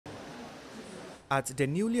At the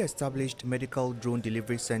newly established Medical Drone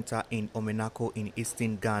Delivery Center in Omenako in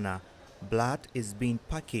eastern Ghana, blood is being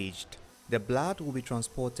packaged. The blood will be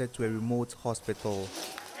transported to a remote hospital.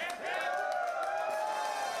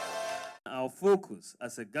 Our focus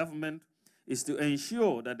as a government is to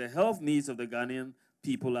ensure that the health needs of the Ghanaian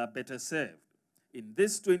people are better served. In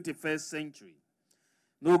this 21st century,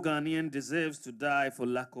 no Ghanaian deserves to die for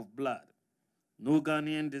lack of blood. No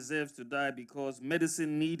Ghanaian deserves to die because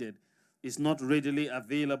medicine needed is not readily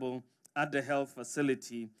available at the health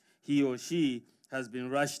facility he or she has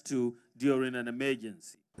been rushed to during an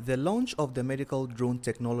emergency. The launch of the Medical Drone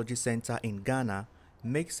Technology Center in Ghana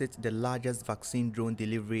makes it the largest vaccine drone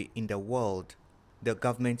delivery in the world. The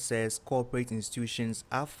government says corporate institutions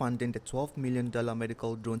are funding the $12 million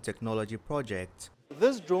medical drone technology project.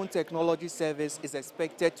 This drone technology service is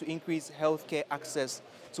expected to increase healthcare access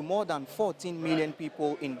to more than 14 million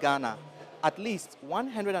people in Ghana. At least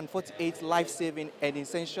 148 life-saving and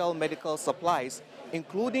essential medical supplies,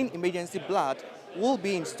 including emergency blood, will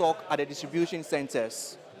be in stock at the distribution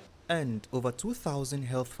centers. And over 2,000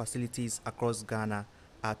 health facilities across Ghana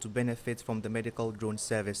are to benefit from the medical drone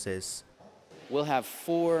services. We'll have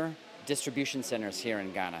 4 distribution centers here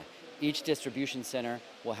in Ghana. Each distribution center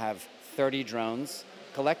will have 30 drones,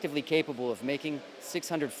 collectively capable of making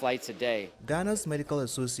 600 flights a day. Ghana's Medical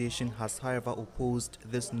Association has, however, opposed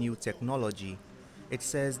this new technology. It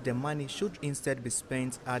says the money should instead be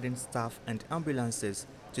spent adding staff and ambulances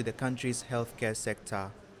to the country's healthcare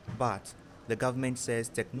sector. But the government says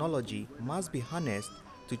technology must be harnessed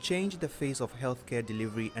to change the face of healthcare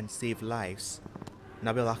delivery and save lives.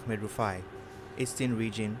 Nabil Ahmed, Rufai, Eastern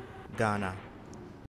Region, Ghana.